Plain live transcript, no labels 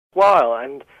worthwhile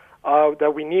and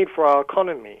that we need for our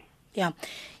economy. Yeah.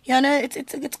 No,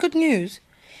 it's good news.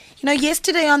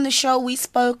 Yesterday on the show we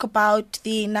spoke about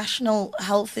the national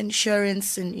health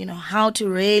insurance and, how to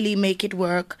really make it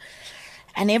work.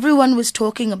 And everyone was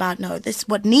talking about,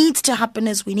 what needs to happen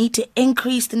is we need to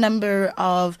increase the number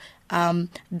of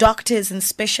doctors and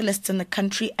specialists in the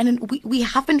country. And we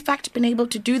have, in fact, been able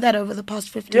to do that over the past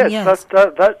 15 years. Yes,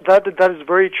 that is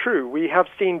very true. We have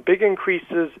seen big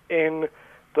increases in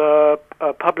the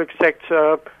public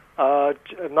sector, a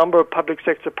number of public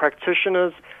sector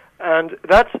practitioners. And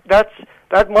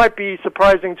that might be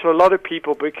surprising to a lot of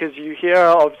people because you hear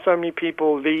of so many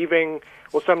people leaving,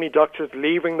 or so many doctors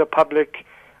leaving the public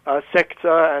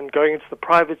sector and going into the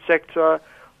private sector,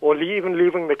 or even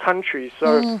leaving the country.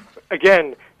 So,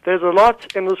 again, there's a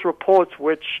lot in this report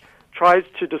which tries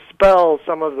to dispel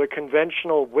some of the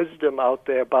conventional wisdom out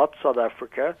there about South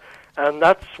Africa, and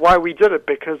that's why we did it,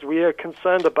 because we are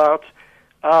concerned about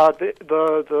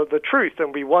the truth,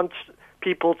 and we want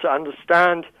people to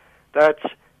understand that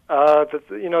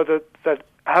that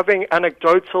having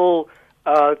anecdotal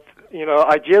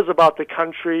ideas about the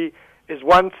country is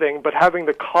one thing, but having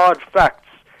the hard facts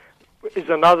is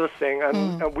another thing,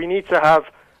 and we need to have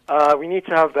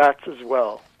that as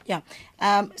well. Yeah.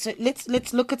 So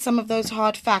let's look at some of those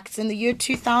hard facts. In the year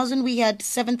 2000, we had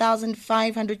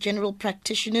 7,500 general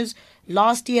practitioners.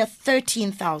 Last year,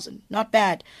 13,000. Not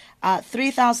bad.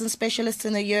 3,000 specialists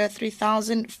in the year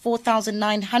 3,000,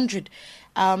 4,900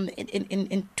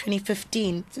 in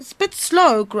 2015. It's a bit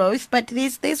slow growth, but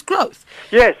there's growth.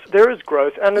 Yes, there is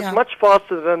growth, and it's much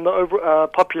faster than the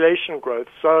population growth.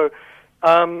 So,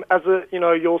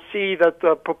 you'll see that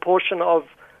the proportion of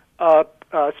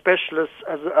specialists,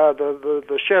 as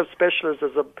the share of specialists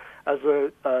as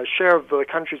a share of the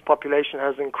country's population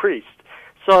has increased.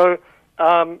 So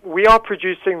we are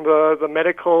producing the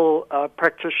medical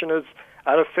practitioners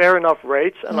at a fair enough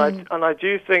rate, and I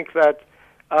do think that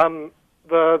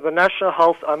the national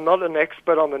health. I'm not an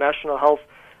expert on the national health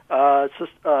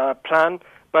plan,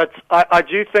 but I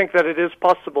do think that it is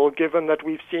possible, given that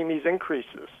we've seen these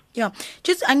increases. Yeah,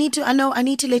 I need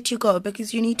to let you go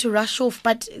because you need to rush off.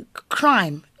 But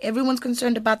crime, everyone's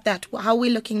concerned about that. How are we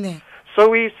looking there? So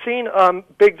we've seen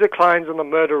big declines in the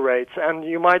murder rates, and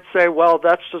you might say, well,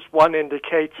 that's just one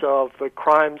indicator of the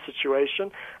crime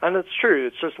situation, and it's true.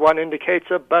 It's just one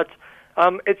indicator, but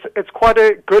it's quite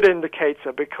a good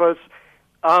indicator because,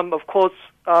 of course,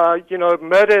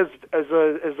 murder is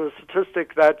a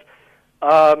statistic that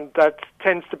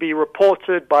tends to be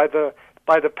reported by the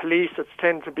police. It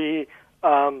tends to be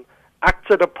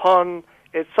acted upon.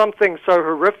 It's something so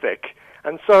horrific.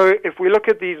 And so if we look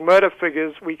at these murder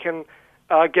figures, we can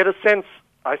get a sense,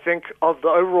 I think, of the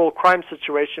overall crime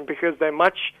situation because they're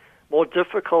much more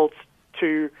difficult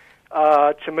to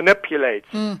manipulate.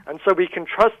 And so we can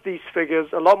trust these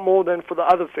figures a lot more than for the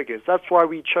other figures. That's why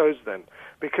we chose them,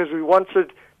 because we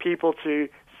wanted people to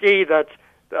see that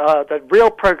that real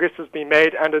progress has been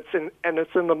made, and it's in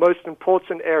the most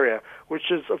important area,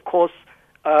 which is, of course,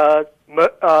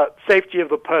 safety of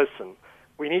the person.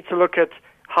 We need to look at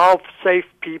how safe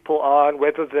people are and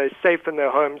whether they're safe in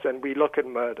their homes, and we look at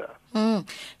murder.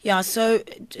 Yeah, so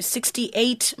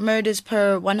 68 murders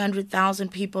per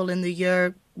 100,000 people in the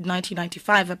year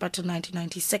 1995 up to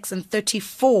 1996, and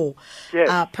 34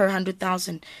 per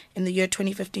 100,000 in the year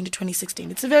 2015 to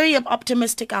 2016. It's a very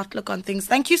optimistic outlook on things.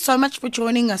 Thank you so much for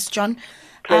joining us, John.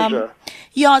 Pleasure.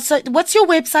 So what's your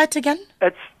website again?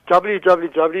 It's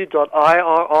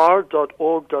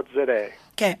www.irr.org.za.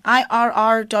 Okay,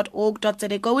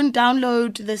 irr.org.za. Go and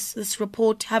download this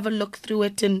report, have a look through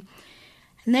it, and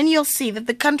then you'll see that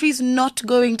the country's not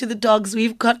going to the dogs.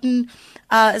 We've gotten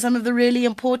some of the really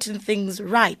important things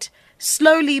right.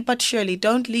 Slowly but surely.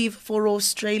 Don't leave for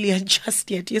Australia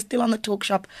just yet. You're still on the Talk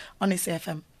Shop on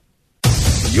SAFM.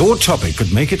 Your topic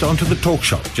could make it onto the Talk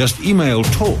Shop. Just email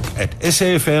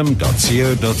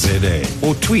talk@safm.co.za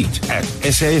or tweet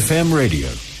 @SAFM Radio.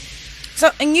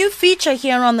 So a new feature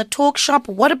here on the Talk Shop.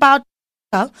 What about...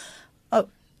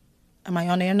 am I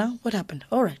on air now? What happened?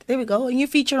 All right, there we go. A new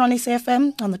feature on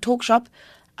SAFM on the Talk Shop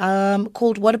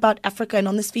called What About Africa? And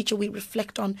on this feature, we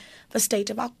reflect on the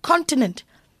state of our continent.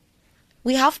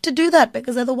 We have to do that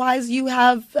because otherwise you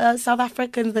have South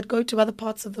Africans that go to other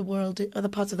parts of the world, other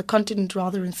parts of the continent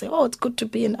rather, and say, oh, it's good to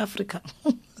be in Africa.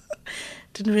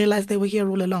 Didn't realize they were here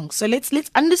all along. So let's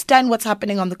understand what's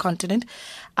happening on the continent.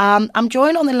 I'm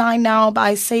joined on the line now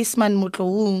by Sysman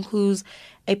Motloung, who's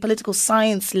a political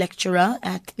science lecturer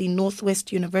at the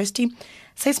Northwest University.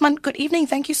 Sysman, good evening.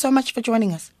 Thank you so much for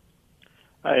joining us.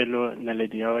 Hello,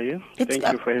 Naledi. How are you? Thank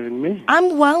you for having me.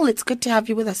 I'm well. It's good to have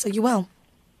you with us. Are you well?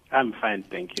 I'm fine,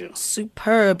 thank you.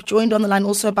 Superb. Joined on the line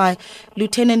also by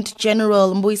Lieutenant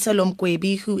General Mbuyiselo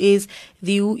Mgwebi, who is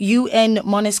the UN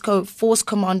Monusco Force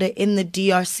Commander in the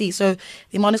DRC. So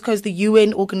the Monusco is the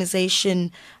UN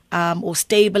Organisation or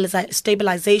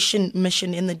Stabilisation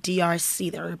Mission in the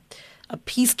DRC. They're a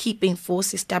peacekeeping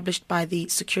force established by the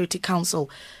Security Council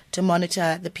to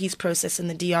monitor the peace process in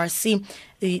the DRC.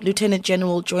 The Lieutenant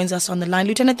General joins us on the line.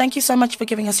 Lieutenant, thank you so much for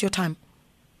giving us your time.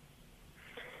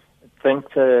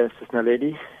 Thanks, Sysman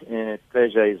lady.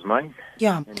 Pleasure is mine.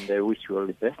 Yeah. And I wish you all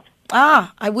the best.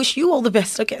 I wish you all the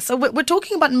best. Okay, so we're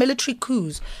talking about military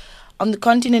coups on the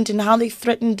continent and how they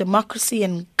threaten democracy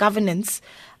and governance.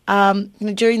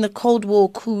 During the Cold War,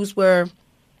 coups were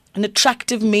an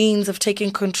attractive means of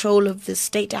taking control of the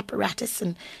state apparatus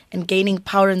and gaining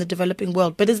power in the developing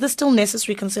world. But is this still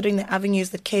necessary considering the avenues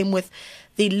that came with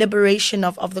the liberation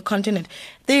of the continent?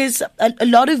 There's a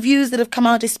lot of views that have come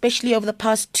out, especially over the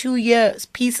past 2 years,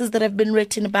 pieces that have been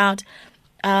written about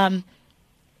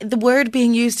the word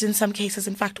being used in some cases,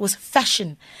 in fact, was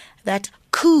fashion, that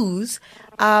coups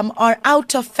are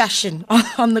out of fashion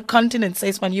on the continent.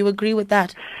 Sysman, you agree with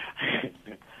that?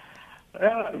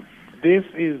 This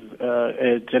is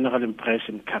a general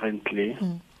impression currently,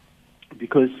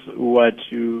 because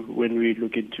when we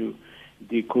look into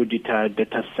the coup d'etat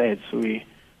data sets, we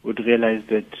would realize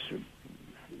that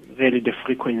really the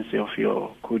frequency of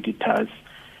your coup d'etats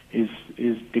is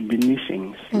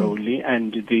diminishing slowly,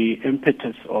 and the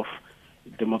impetus of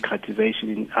democratization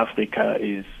in Africa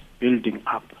is building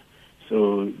up.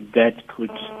 So that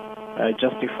could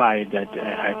justify that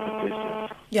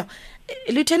hypothesis. Yeah.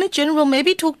 Lieutenant General,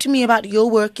 maybe talk to me about your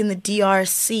work in the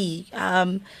DRC,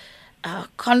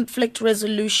 conflict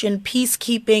resolution,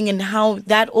 peacekeeping, and how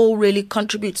that all really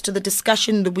contributes to the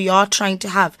discussion that we are trying to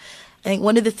have. I think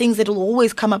one of the things that will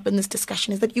always come up in this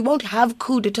discussion is that you won't have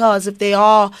coup d'etats if they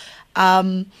are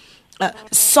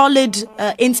solid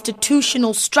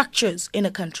institutional structures in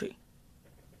a country.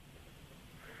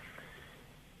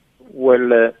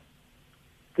 Well,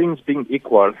 things being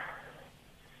equal,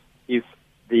 if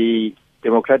the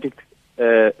democratic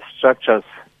structures,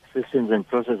 systems and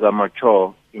processes are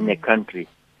mature in a country,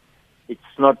 it's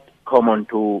not common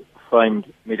to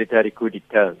find military coup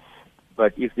d'etats.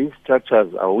 But if these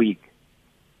structures are weak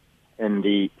and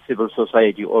the civil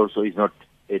society also is not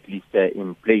at least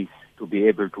in place to be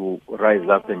able to rise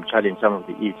up and challenge some of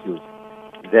the issues,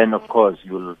 then of course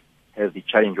you'll have the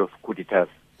challenge of coup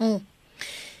d'etats.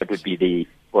 That would be the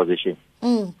position.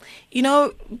 You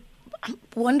know, I'm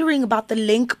wondering about the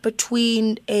link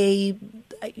between a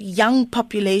young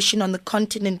population on the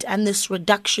continent and this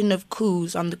reduction of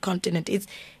coups on the continent. Is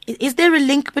there a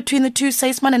link between the two,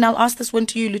 Sysman? And I'll ask this one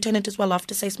to you, Lieutenant, as well,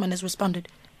 after Sysman has responded.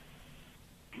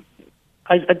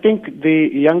 I think the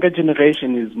younger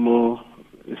generation is more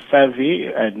savvy,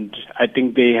 and I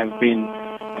think they have been,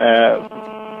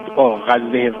 or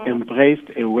rather they have embraced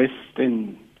a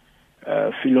Western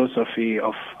philosophy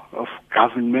of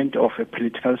government, of a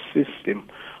political system,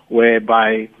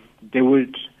 whereby they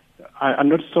are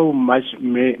not so much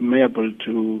amenable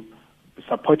to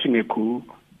supporting a coup,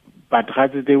 but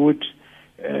rather they would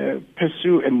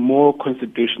pursue a more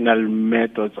constitutional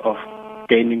methods of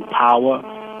gaining power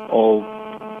or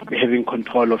having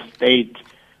control of state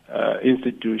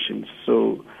institutions.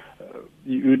 So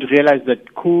you would realize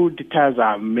that coup d'etats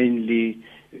are mainly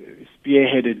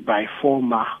spearheaded by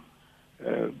former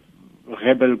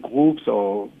rebel groups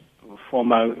or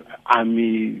former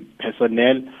army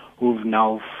personnel who've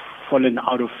now fallen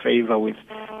out of favor with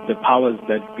the powers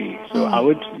that be. So I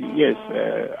would,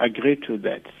 agree to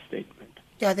that statement.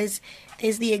 Yeah, there's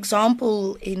the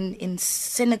example in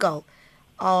Senegal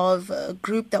of a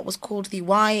group that was called the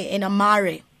YN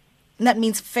Amare. And that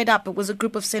means fed up. It was a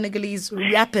group of Senegalese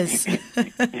rappers,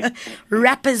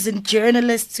 rappers and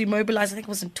journalists who mobilized, I think it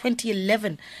was in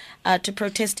 2011, to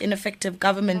protest ineffective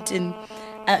government.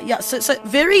 So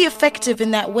very effective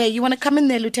in that way. You want to come in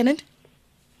there, Lieutenant?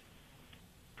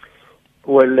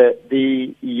 Well,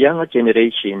 the younger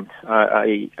generation,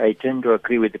 I tend to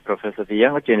agree with the professor. The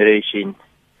younger generation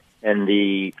and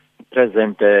the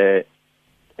present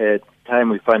time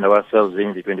we find ourselves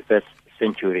in the 21st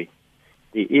century,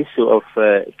 the issue of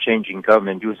changing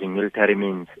government using military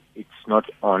means, it's not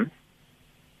on.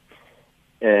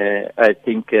 I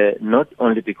think not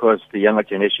only because the younger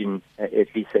generation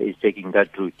at least is taking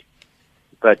that route,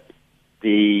 but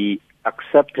the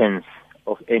acceptance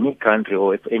of any country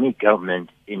or of any government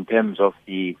in terms of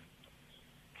the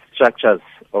structures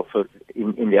of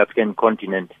in the African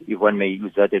continent, if one may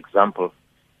use that example,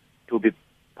 to be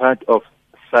part of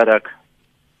SADC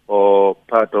or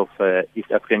part of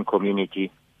East African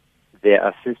community, there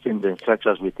are systems and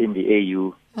structures within the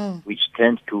AU which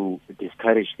tend to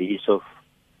discourage the use of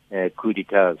coup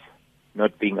d'etats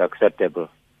not being acceptable.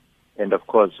 And of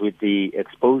course, with the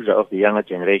exposure of the younger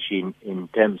generation in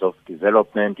terms of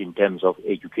development, in terms of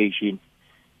education,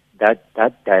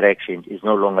 that direction is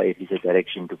no longer a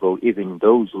direction to go, even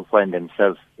those who find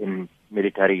themselves in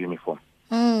military uniform.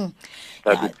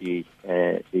 That would be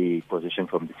the position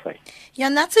from this side. Yeah,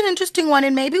 and that's an interesting one.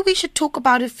 And maybe we should talk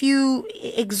about a few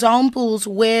examples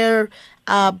where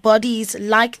bodies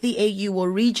like the AU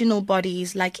or regional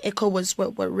bodies like ECOWAS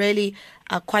were really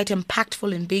quite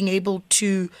impactful in being able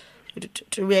to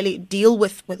really deal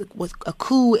with a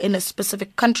coup in a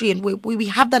specific country. And we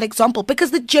have that example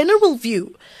because the general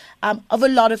view of a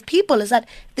lot of people is that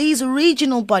these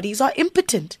regional bodies are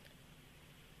impotent.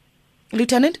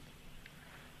 Lieutenant?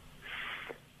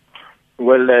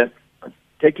 Well,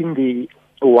 taking the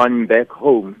one back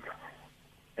home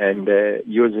and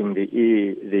using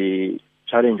the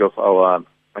challenge of our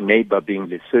neighbor being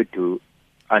Lesotho,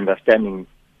 understanding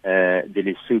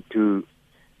the Lesotho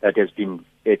that has been,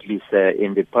 at least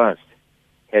in the past,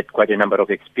 had quite a number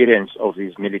of experience of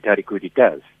these military coup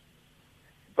d'etats.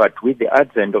 But with the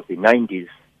advent of the 90s,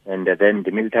 and then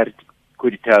the military coup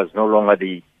d'etat is no longer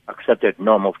the accepted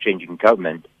norm of changing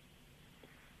government,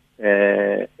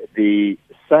 the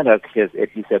SADC has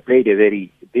at least played a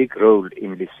very big role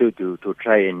in Lesotho to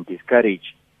try and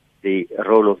discourage the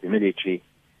role of the military.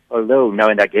 Although now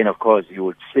and again, of course, you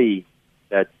would see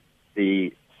that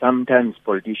sometimes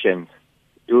politicians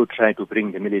do try to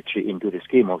bring the military into the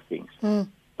scheme of things.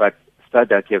 But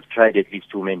SADC have tried at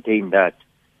least to maintain that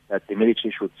the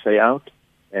military should stay out,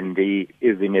 and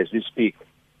even as we speak,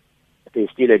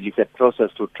 there's still at least a process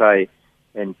to try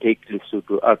and take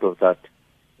Lesotho out of that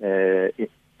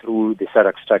through the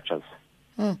SADC structures.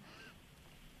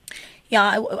 Yeah,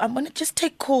 I want to just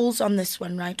take calls on this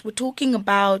one, right? We're talking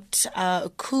about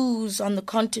coups on the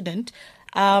continent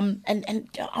and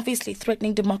obviously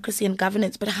threatening democracy and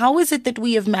governance. But how is it that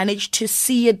we have managed to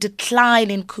see a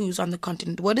decline in coups on the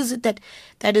continent? What is it that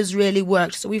has really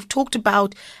worked? So we've talked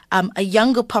about a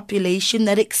younger population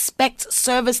that expects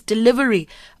service delivery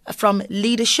from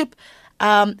leadership.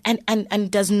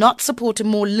 And does not support a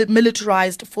more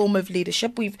militarized form of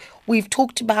leadership. We've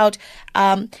talked about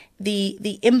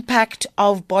the impact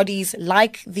of bodies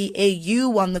like the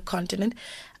AU on the continent.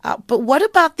 But what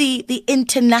about the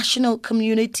international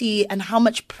community and how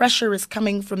much pressure is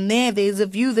coming from there? There's a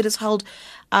view that is held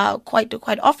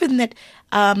quite often that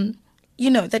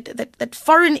that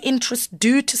foreign interests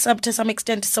do to some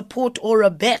extent support or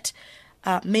abet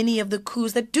many of the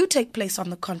coups that do take place on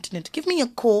the continent. Give me a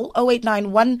call,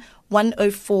 0891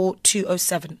 104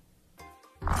 207.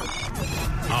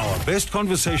 Our best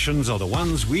conversations are the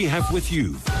ones we have with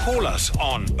you. Call us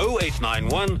on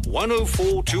 0891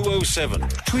 104 207.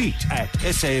 Tweet at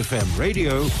SAFM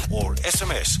Radio or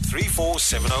SMS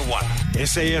 34701.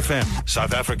 SAFM,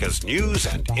 South Africa's news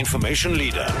and information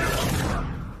leader.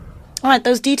 All right,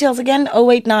 those details again,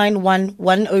 0891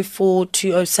 104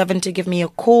 207 to give me a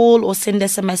call or send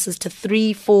SMSs to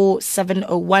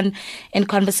 34701 in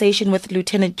conversation with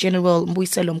Lieutenant General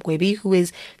Mbuyiselo Mgwebi, who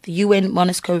is the UN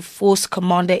Monusco Force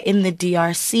Commander in the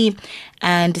DRC,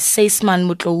 and Sysman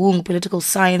Motloung, political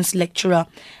science lecturer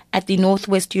at the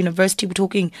Northwest University. We're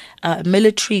talking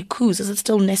military coups. Is it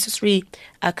still necessary,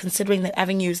 considering the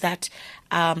avenues that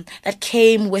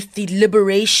came with the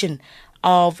liberation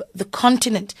of the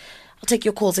continent? I'll take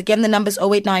your calls. Again, the number's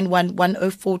 0891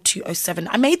 104 207.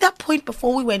 I made that point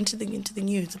before we went into the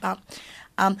news about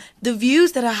the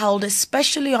views that are held,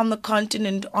 especially on the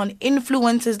continent, on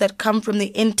influences that come from the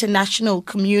international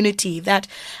community, that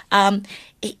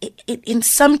in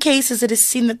some cases it is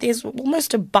seen that there's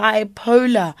almost a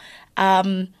bipolar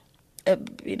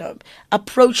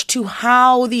approach to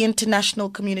how the international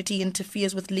community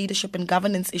interferes with leadership and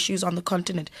governance issues on the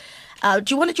continent. Do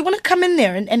you want to come in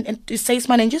there and say,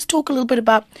 Sysman, and just talk a little bit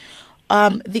about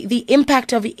the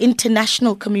impact of the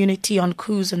international community on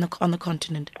coups on the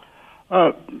continent?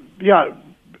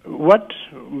 What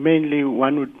mainly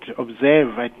one would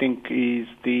observe, I think, is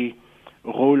the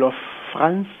role of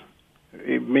France,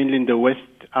 mainly in the West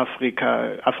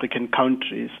African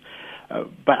countries.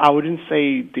 But I wouldn't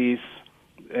say these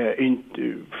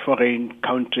foreign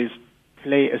countries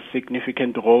play a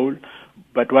significant role,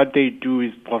 but what they do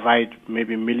is provide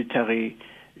maybe military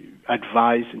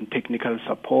advice and technical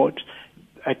support.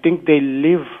 I think they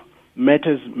leave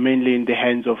matters mainly in the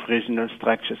hands of regional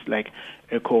structures like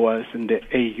ECOWAS and the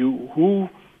AU, who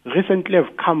recently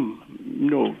have come,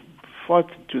 forth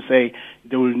to say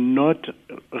they will not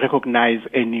recognize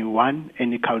any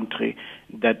country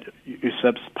that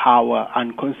usurps power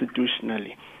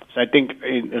unconstitutionally. So I think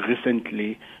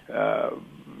recently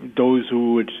those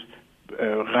who would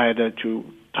rather to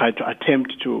try to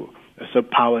attempt to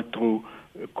usurp power through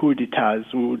coup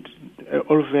d'etats would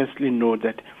obviously know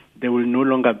that they will no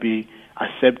longer be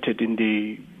accepted in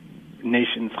the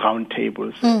nations'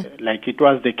 roundtables like it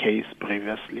was the case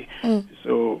previously.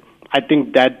 So I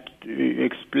think that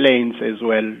explains as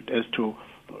well as to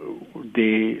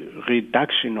the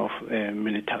reduction of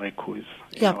military coups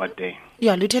in our day.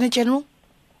 Yeah, Lieutenant General?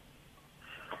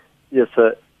 Yes,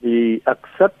 the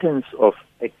acceptance of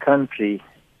a country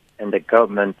and the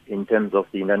government in terms of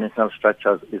the international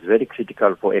structures is very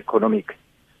critical for economic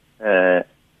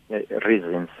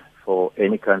reasons for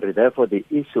any country. Therefore, the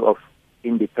issue of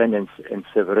independence and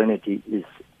sovereignty is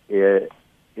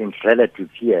in relative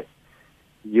here.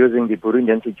 Using the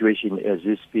Burundian situation as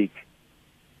you speak,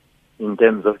 in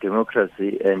terms of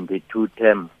democracy and the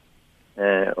two-term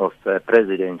of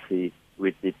presidency,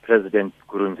 with the President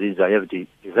Nkurunziza have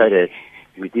decided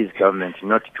with his government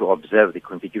not to observe the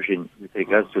constitution with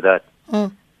regards to that.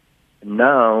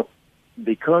 Now,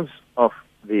 because of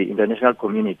the international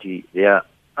community, they are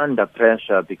under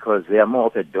pressure because they are more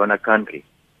of a donor country.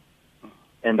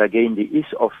 And again, the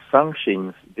issue of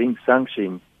sanctions, being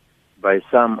sanctioned by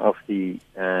some of the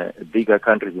bigger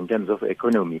countries in terms of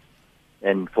economy,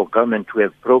 and for government to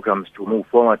have programs to move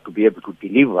forward to be able to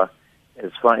deliver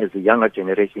as far as the younger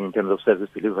generation in terms of service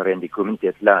delivery and the community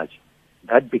at large,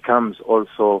 that becomes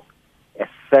also a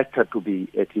factor to be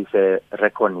at least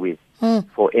reckoned with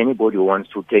for anybody who wants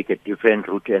to take a different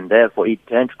route, and therefore it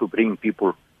tends to bring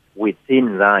people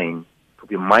within line to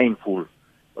be mindful,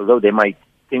 although they might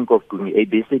think of doing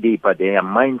ABCD, but they are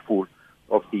mindful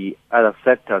of the other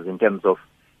factors in terms of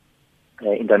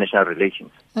international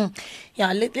relations.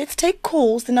 Yeah, let's take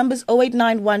calls. The number's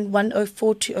 0891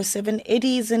 104 207.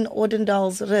 Eddie is in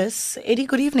Ordendalsrus. Eddie,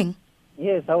 good evening.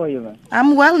 Yes, how are you, man?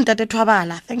 I'm well, Ntate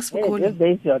Twabala. Thanks for calling. These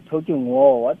days you are talking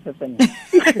war. What's happening?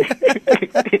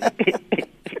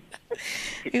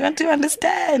 You want to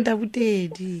understand,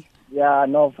 Abutedi. Yeah,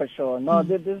 no, for sure. No,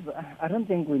 this I don't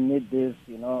think we need this,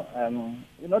 you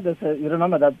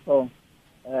remember that song,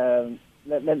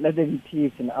 Let There Be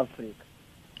Peace in Africa.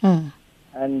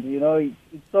 And,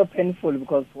 it's so painful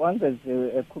because once there's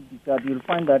a coup d'etat, you'll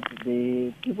find that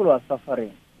the people who are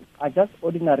suffering are just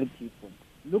ordinary people.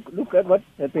 Look at what's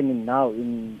happening now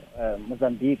in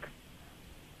Mozambique.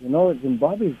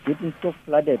 Zimbabwe is getting so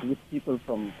flooded with people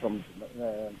from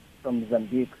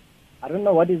Mozambique. I don't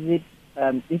know what is it.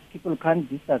 If people can't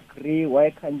disagree,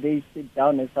 why can't they sit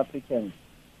down as Africans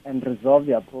and resolve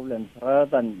their problems rather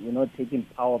than taking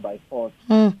power by force?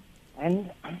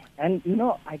 And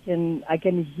I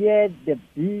can hear the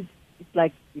beat. It's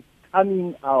like it's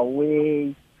coming our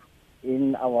way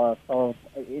in our south,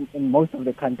 in most of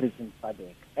the countries in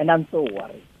SADC. And I'm so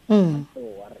worried. I'm so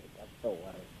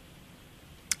worried.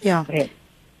 Yeah.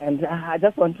 And I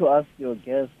just want to ask your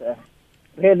guest,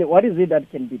 really, what is it that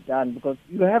can be done? Because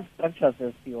you have structures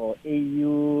as your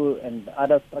AU and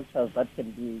other structures that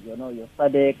can be, your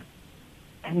SADC.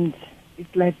 And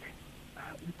it's like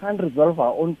we can't resolve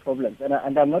our own problems. And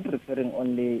I'm not referring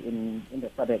only in the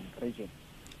SADC region.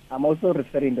 I'm also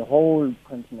referring the whole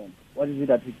continent. What is it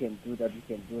that we can do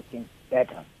things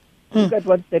better? Look at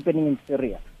what's happening in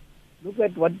Syria. Look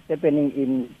at what's happening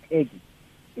in Turkey.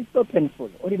 It's so painful.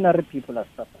 Ordinary people are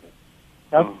suffering.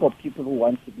 Just for people who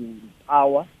want to be in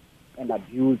power and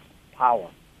abuse power.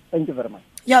 Thank you very much.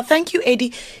 Yeah, thank you,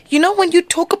 Eddie. When you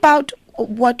talk about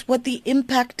what the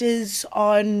impact is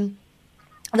on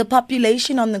the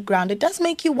population on the ground, it does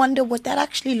make you wonder what that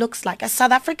actually looks like. As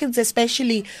South Africans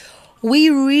especially, we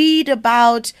read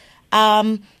about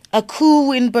a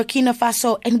coup in Burkina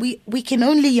Faso, and we can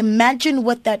only imagine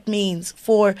what that means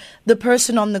for the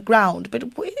person on the ground. But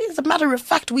as a matter of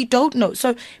fact, we don't know.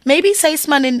 So maybe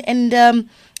Sysman and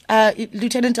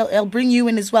Lieutenant, I'll bring you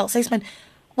in as well. Sysman,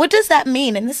 what does that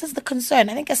mean? And this is the concern.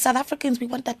 I think as South Africans, we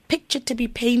want that picture to be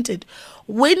painted.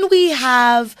 When we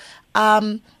have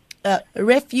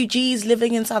refugees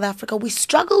living in South Africa, we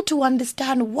struggle to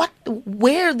understand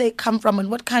where they come from and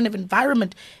what kind of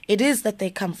environment it is that they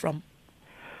come from.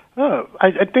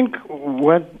 I think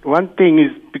one thing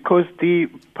is because the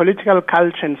political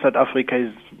culture in South Africa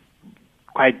is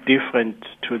quite different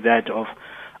to that of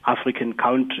African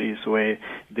countries where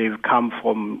they've come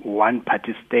from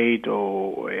one-party state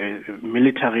or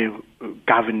military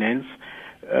governance.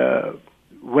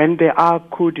 When there are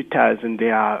coup d'etats and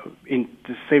there are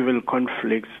civil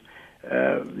conflicts,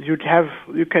 you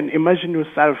can imagine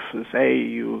yourself, say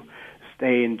you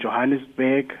stay in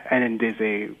Johannesburg and there's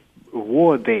a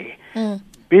war there.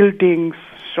 Buildings,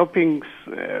 shopping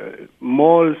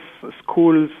malls,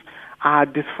 schools are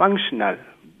dysfunctional.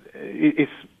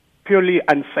 it's purely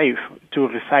unsafe to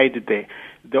reside there.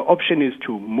 The option is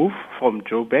to move from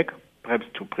Joburg, perhaps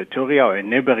to Pretoria or a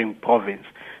neighboring province.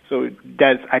 So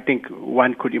that's, I think,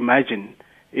 one could imagine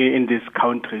in this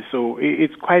country. So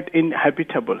it's quite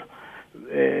inhabitable.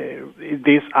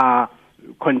 These are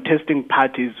contesting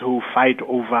parties who fight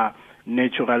over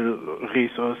natural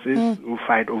resources, who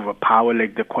fight over power,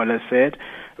 like the caller said,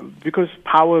 because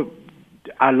power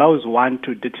allows one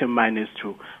to determine as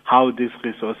to how these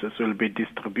resources will be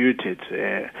distributed.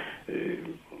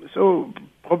 So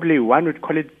probably one would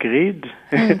call it greed.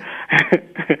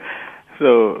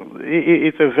 So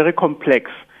it's a very complex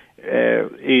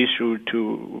issue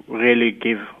to really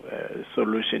give a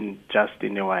solution just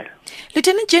in a while.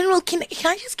 Lieutenant General, can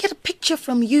I just get a picture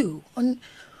from you on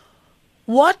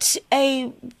what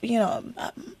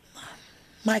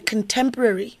my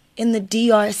contemporary in the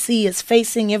DRC is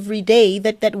facing every day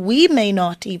that we may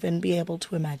not even be able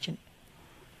to imagine?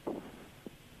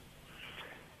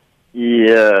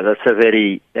 Yeah, that's a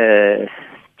very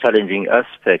challenging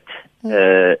aspect.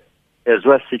 As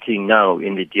we're sitting now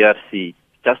in the DRC,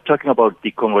 just talking about the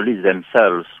Congolese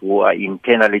themselves who are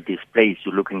internally displaced,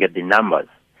 you're looking at the numbers.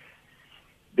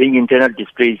 Being internally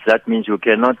displaced, that means you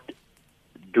cannot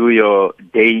do your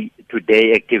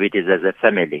day-to-day activities as a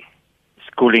family.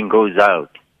 Schooling goes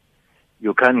out.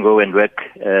 You can't go and work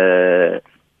in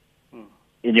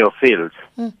your fields.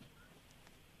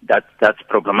 That's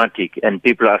problematic, and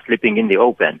people are sleeping in the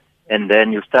open. And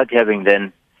then you start having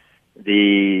then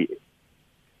the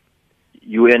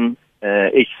UN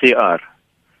HCR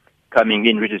coming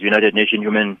in, which is United Nations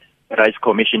Human Rights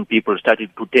Commission. People started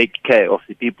to take care of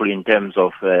the people in terms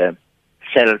of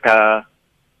shelter,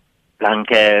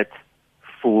 blankets,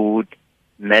 food,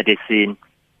 medicine.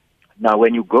 Now,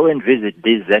 when you go and visit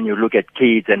this, then you look at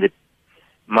kids and the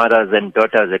mothers and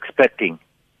daughters expecting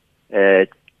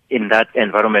in that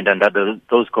environment under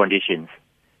those conditions,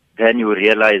 then you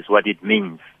realize what it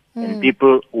means. And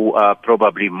people who are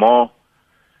probably more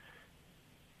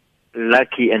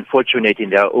lucky and fortunate in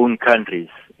their own countries,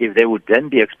 if they would then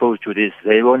be exposed to this,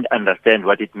 they won't understand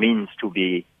what it means to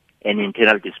be an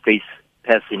internal displaced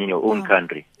person in your own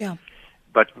country. Yeah.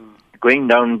 But going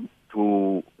down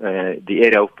to the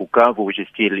area of Bukavu, which is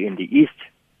still in the east,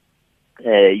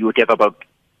 you would have about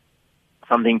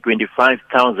something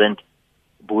 25,000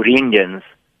 Burundians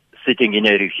sitting in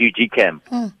a refugee camp.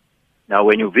 Now,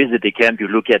 when you visit the camp, you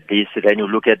look at this, then you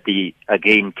look at the,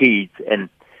 again, kids, and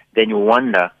then you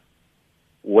wonder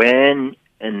when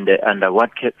and under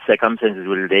what circumstances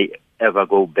will they ever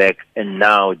go back. And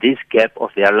now this gap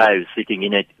of their lives sitting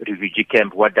in a refugee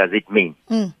camp, what does it mean?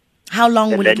 How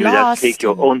long will it last? And then you just take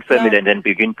your own family and then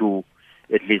begin to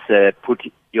at least put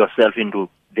yourself into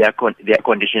their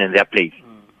condition and their place.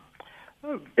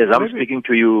 As I'm speaking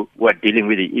to you, we're dealing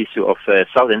with the issue of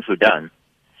Southern Sudan,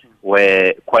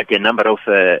 where quite a number of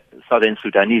Southern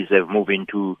Sudanese have moved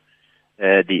into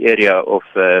the area of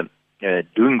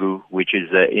Dungu, which is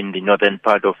in the northern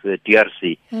part of the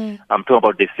DRC. I'm talking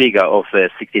about the figure of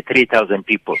 63,000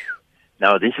 people.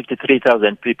 Now, these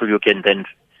 63,000 people, you can then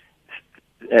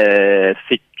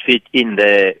fit in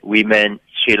the women,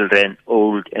 children,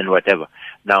 old, and whatever.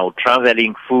 Now,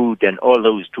 traveling, food, and all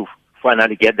those to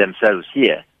finally get themselves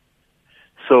here.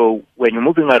 So when you're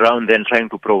moving around then trying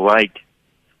to provide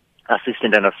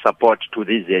assistance and support to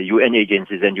these UN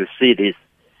agencies and you see this,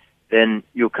 then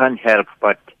you can't help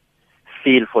but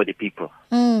feel for the people.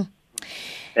 And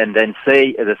then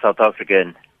say, as a South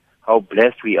African, how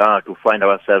blessed we are to find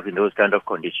ourselves in those kind of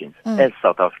conditions as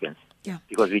South Africans.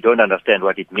 Because we don't understand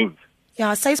what it means.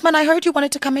 Yeah, Sysman, I heard you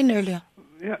wanted to come in earlier.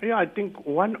 Yeah, I think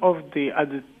one of the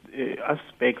other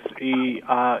aspects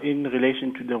are in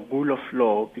relation to the rule of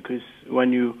law, because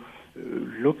when you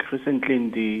look recently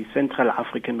in the Central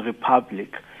African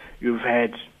Republic, you've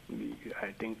had,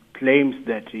 I think, claims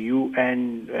that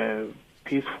UN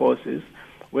peace forces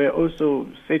were also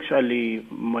sexually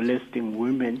molesting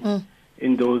women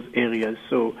in those areas.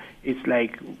 So it's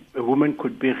like a woman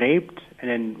could be raped and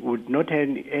then would not have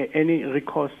any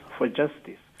recourse for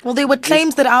justice. Well, there were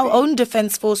claims that our own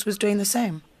defense force was doing the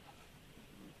same.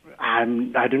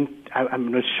 I'm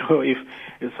not sure if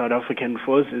the South African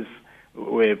forces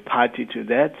were party to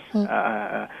that,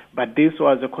 but this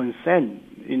was a concern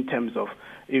in terms of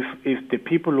if the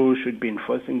people who should be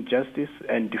enforcing justice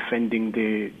and defending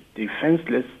the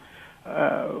defenseless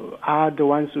are the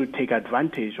ones who take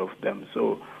advantage of them.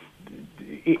 So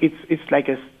it's like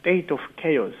a state of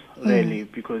chaos, really,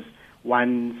 because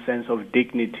one sense of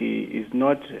dignity is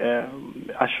not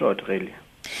assured, really.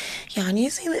 Yeah, and you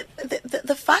see,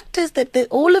 the fact is that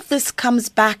all of this comes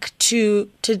back to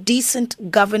decent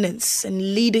governance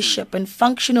and leadership and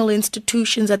functional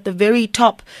institutions at the very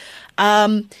top.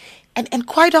 And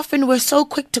quite often we're so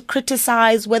quick to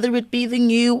criticize, whether it be the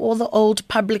new or the old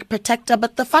public protector.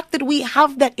 But the fact that we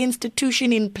have that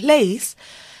institution in place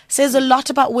says a lot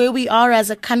about where we are as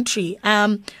a country.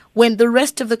 When the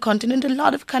rest of the continent, a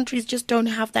lot of countries just don't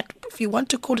have that, if you want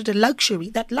to call it a luxury,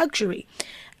 that luxury.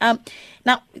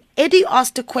 Now, Eddie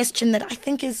asked a question that I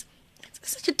think is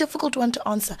such a difficult one to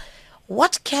answer.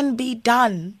 What can be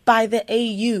done by the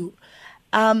AU?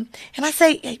 And I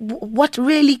say, what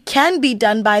really can be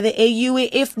done by the AU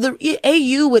if the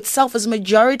AU itself is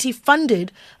majority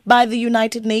funded by the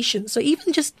United Nations? So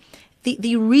even just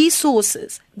the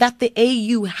resources that the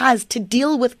AU has to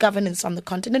deal with governance on the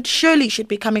continent surely should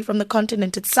be coming from the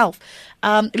continent itself.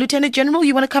 Lieutenant General,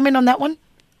 you want to come in on that one?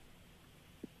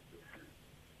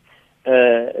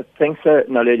 Thanks,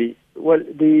 Naledi. Well,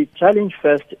 the challenge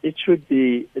first, it should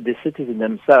be the citizens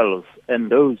themselves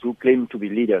and those who claim to be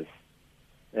leaders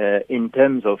in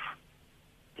terms of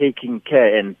taking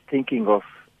care and thinking of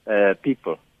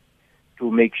people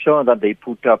to make sure that they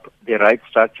put up the right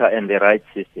structure and the right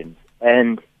systems.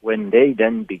 And when they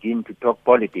then begin to talk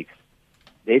politics,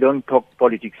 they don't talk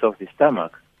politics of the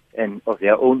stomach and of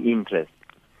their own interest.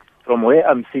 From where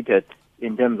I'm seated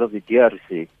in terms of the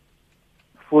DRC,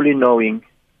 fully knowing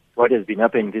what has been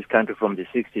happening in this country from the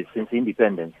 60s since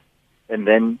independence. And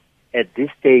then at this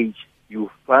stage,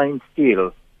 you find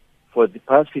still, for the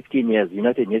past 15 years, the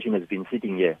United Nations has been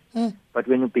sitting here. But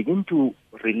when you begin to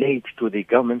relate to the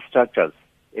government structures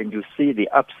and you see the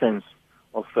absence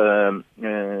of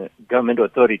government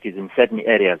authorities in certain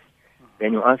areas,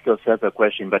 then you ask yourself a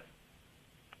question, but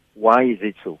why is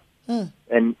it so?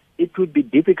 And it would be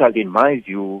difficult, in my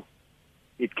view.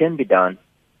 It can be done,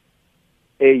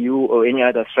 AU or any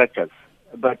other structures,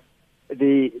 but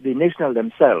the national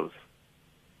themselves,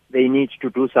 they need to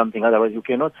do something. Otherwise, you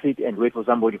cannot sit and wait for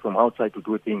somebody from outside to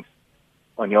do things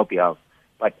on your behalf.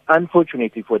 But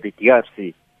unfortunately for the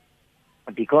DRC,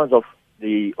 because of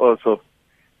the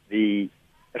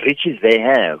riches they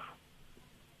have,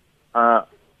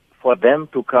 for them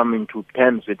to come into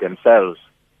terms with themselves,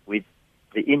 with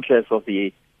the interests of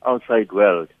the outside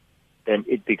world, then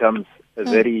it becomes a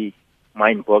very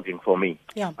mind-boggling for me.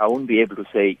 Yeah. I won't be able to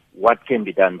say what can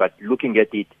be done, but looking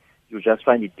at it, you just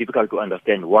find it difficult to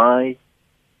understand why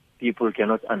people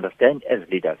cannot understand as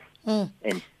leaders,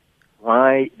 and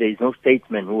why there is no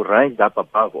statesman who rise up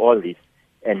above all this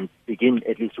and begin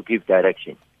at least to give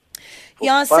direction.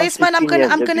 Yeah, Sysman, I'm going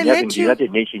to let you.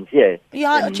 United Nations here.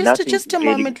 Yeah, just a really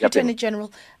moment, Lieutenant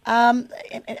General. And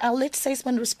I'll let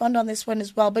Sysman respond on this one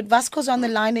as well. But Vasco's on the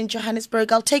line in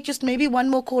Johannesburg. I'll take just maybe one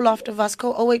more call after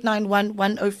Vasco, 0891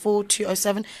 104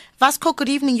 207. Vasco, good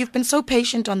evening. You've been so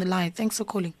patient on the line. Thanks for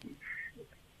calling.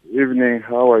 Evening,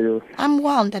 how are you? I'm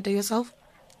well, Dada, yourself?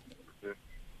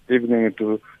 Evening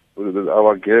to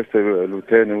our guest,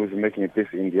 Lieutenant, who's making peace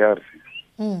in the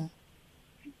DRC.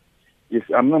 Yes,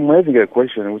 I'm having a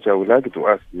question which I would like to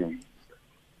ask you.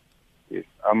 Yes,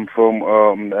 I'm from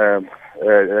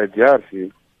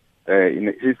DRC, in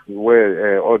the east,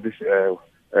 where all this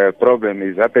problem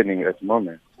is happening at the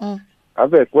moment. I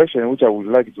have a question which I would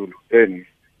like to Lieutenant,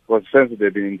 because since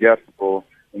they've been in DRC for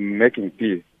making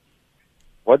peace,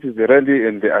 what is the really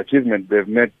and the achievement they've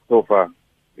made so far?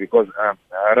 Because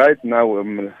right now,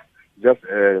 just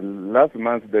last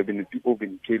month, there have been people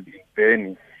been killed in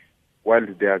Beni while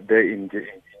they are there in the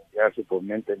DRC for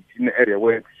maintenance, in an area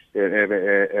where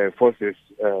forces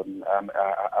are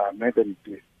maintaining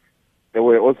peace. There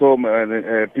were also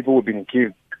people who have been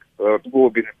killed, people who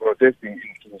have been protesting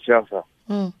in Kinshasa.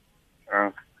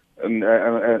 And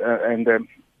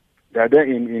they are there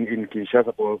in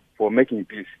Kinshasa for making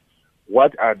peace.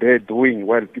 What are they doing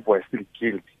while people are still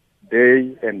killed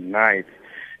day and night?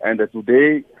 And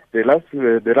today, the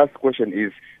last question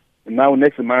is, now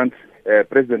next month,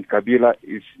 President Kabila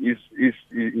is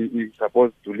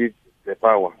supposed to leave the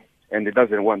power, and he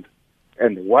doesn't want.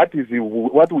 And what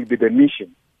will be the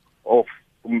mission of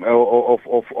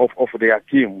their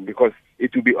team? Because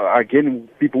it will be again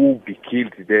people will be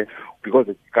killed there because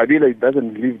Kabila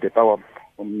doesn't leave the power.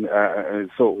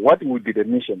 So what will be the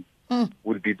mission?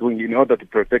 Will be doing in order to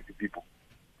protect the people?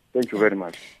 Thank you very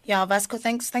much. Yeah, Vasco,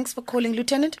 thanks for calling,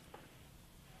 Lieutenant.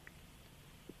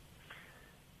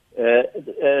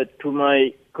 To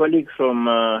my colleague from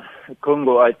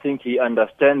Congo, I think he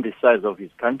understands the size of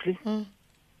his country,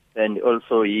 and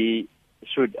also he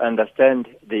should understand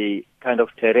the kind of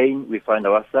terrain we find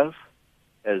ourselves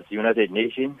as United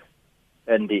Nations.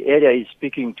 And the area he's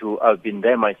speaking to, I've been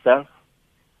there myself.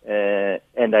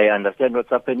 and I understand what's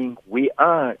happening. We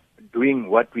are doing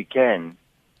what we can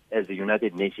as the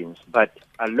United Nations, but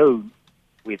alone,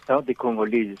 without the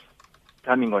Congolese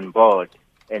coming on board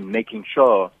and making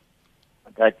sure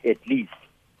that at least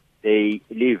they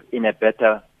live in a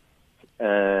better,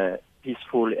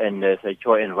 peaceful and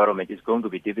secure environment, is going to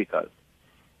be difficult.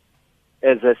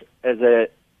 As a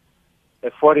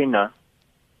foreigner,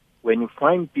 when you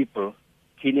find people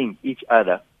killing each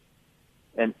other,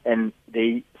 and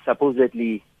they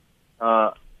supposedly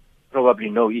probably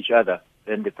know each other,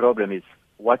 then the problem is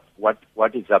what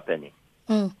is happening.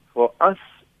 For us,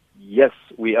 yes,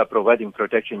 we are providing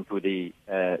protection to the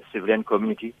civilian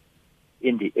community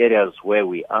in the areas where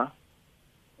we are.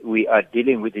 We are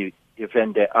dealing with the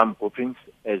different armed groupings.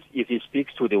 As if he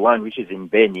speaks to the one which is in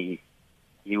Beni,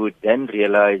 he would then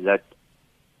realize that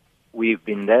we've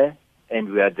been there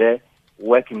and we are there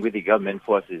working with the government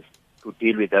forces to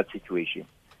deal with that situation.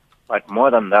 But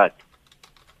more than that,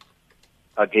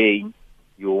 again,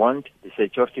 you want the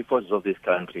security forces of this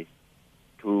country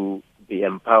to be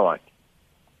empowered,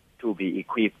 to be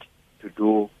equipped to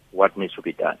do what needs to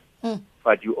be done.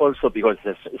 But you also, because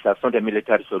it's not a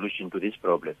military solution to this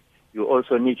problem, you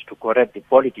also need to correct the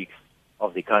politics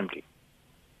of the country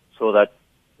so that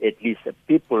at least the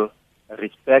people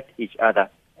respect each other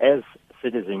as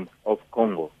citizens of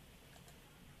Congo,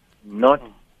 not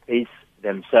base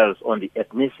themselves on the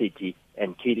ethnicity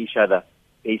and kill each other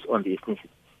based on the ethnicity.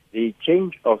 The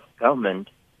change of government,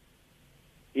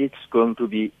 it's going to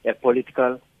be a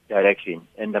political direction.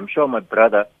 And I'm sure my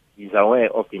brother is aware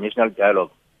of the national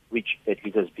dialogue, which at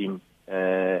least has been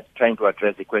trying to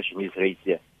address the question he's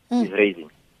raising.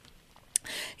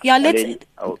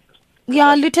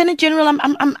 Yeah, Lieutenant General,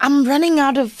 I'm running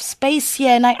out of space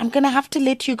here, and I'm going to have to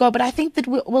let you go. But I think that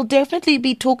we'll definitely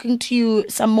be talking to you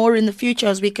some more in the future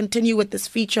as we continue with this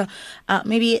feature.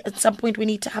 Maybe at some point we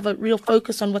need to have a real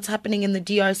focus on what's happening in the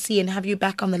DRC and have you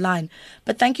back on the line.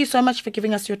 But thank you so much for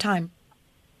giving us your time.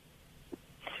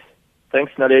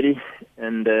 Thanks, Naledi,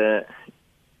 and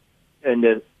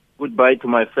goodbye to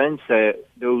my friends,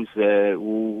 those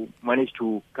who managed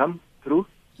to come through.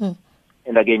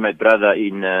 And again, my brother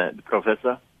the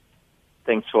professor,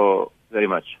 thanks for very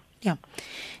much. Yeah,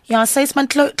 Sysman,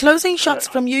 closing shots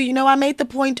from you. You know, I made the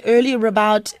point earlier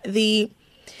about the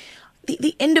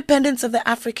independence of the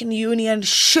African Union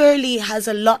surely has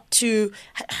a lot to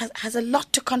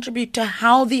contribute to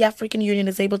how the African Union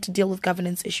is able to deal with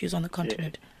governance issues on the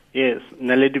continent. Yes,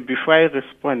 Naledi, before I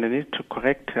respond, I need to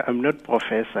correct, I'm not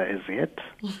professor as yet.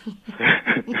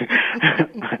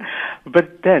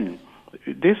 But then,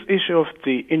 this issue of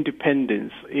the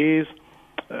independence is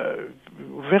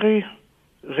very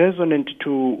resonant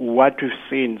to what we've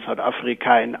seen in South Africa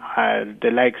and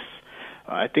the likes,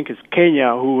 I think it's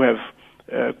Kenya, who have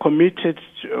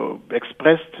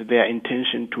expressed their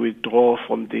intention to withdraw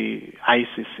from the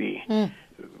ICC,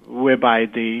 whereby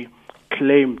they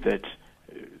claim that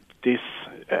this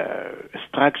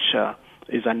structure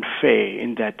is unfair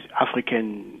in that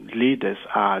African leaders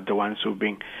are the ones who are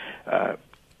being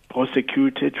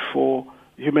prosecuted for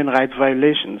human rights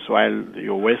violations, while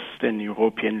your Western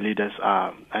European leaders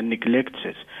are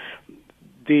neglected.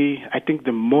 I think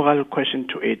the moral question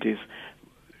to it is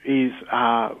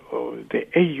the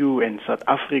AU and South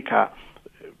Africa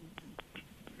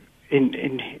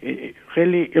in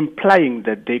really implying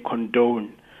that they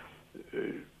condone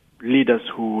leaders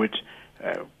who would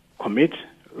commit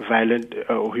violent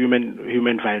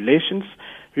human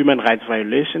rights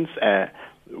violations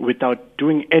without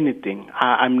doing anything.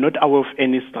 I'm not aware of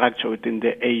any structure within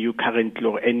the AU currently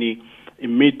or any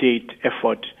immediate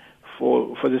effort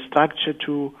for the structure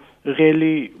to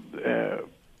really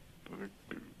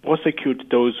prosecute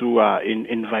those who are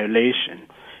in violation.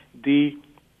 The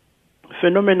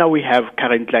phenomena we have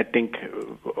currently, I think,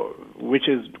 which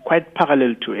is quite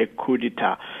parallel to a coup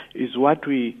d'etat, is what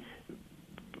we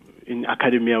in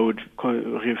academia would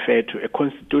refer to a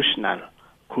constitutional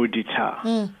coup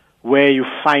d'etat, where you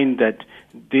find that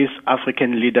these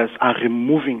African leaders are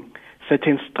removing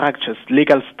certain structures,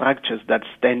 legal structures that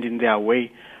stand in their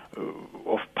way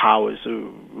of powers.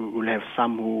 So we'll have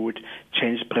some who would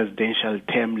change presidential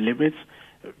term limits.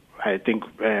 I think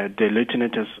the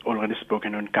lieutenant has already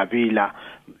spoken on Kabila.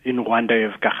 In Rwanda, you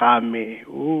have Kagame,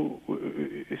 who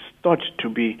is thought to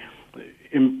be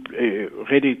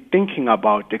already thinking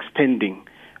about extending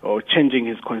or changing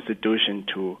his constitution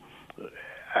to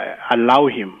allow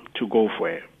him to go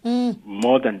for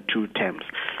more than 2 terms.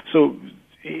 So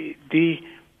the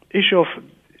issue of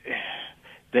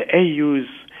the AU's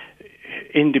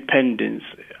independence,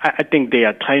 I think they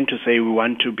are trying to say we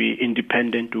want to be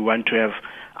independent, we want to have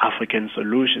African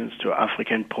solutions to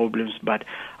African problems, but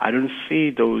I don't see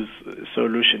those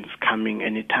solutions coming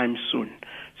anytime soon.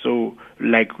 So,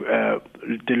 like the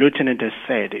lieutenant has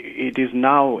said, it is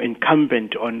now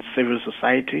incumbent on civil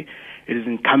society, it is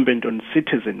incumbent on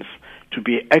citizens to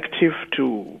be active,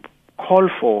 to call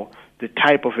for the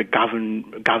type of a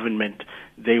government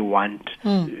they want.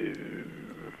 In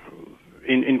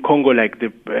Congo, like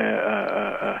the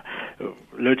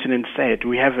lieutenant said,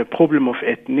 we have a problem of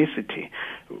ethnicity,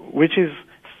 which is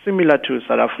similar to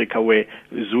South Africa, where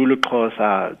Zulu,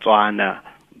 Xhosa, Tswana,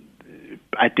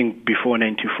 I think before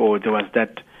 94, there was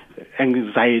that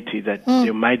anxiety that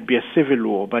there might be a civil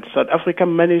war, but South Africa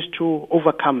managed to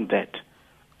overcome that.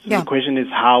 So the question is,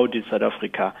 how did South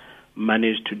Africa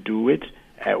manage to do it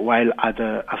while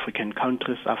other African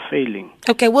countries are failing?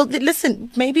 Okay, well,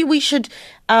 listen, maybe we should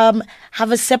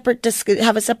have a separate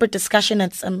discussion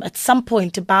at some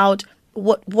point about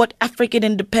what African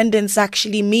independence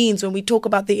actually means when we talk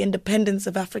about the independence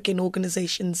of African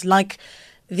organizations like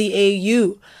the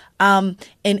AU,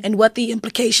 and what the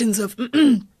implications of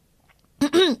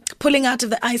pulling out of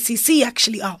the ICC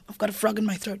actually are. I've got a frog in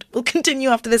my throat. We'll continue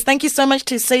after this. Thank you so much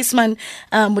to Sysman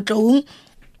Motloung,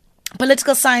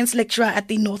 political science lecturer at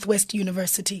the Northwest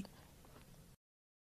University.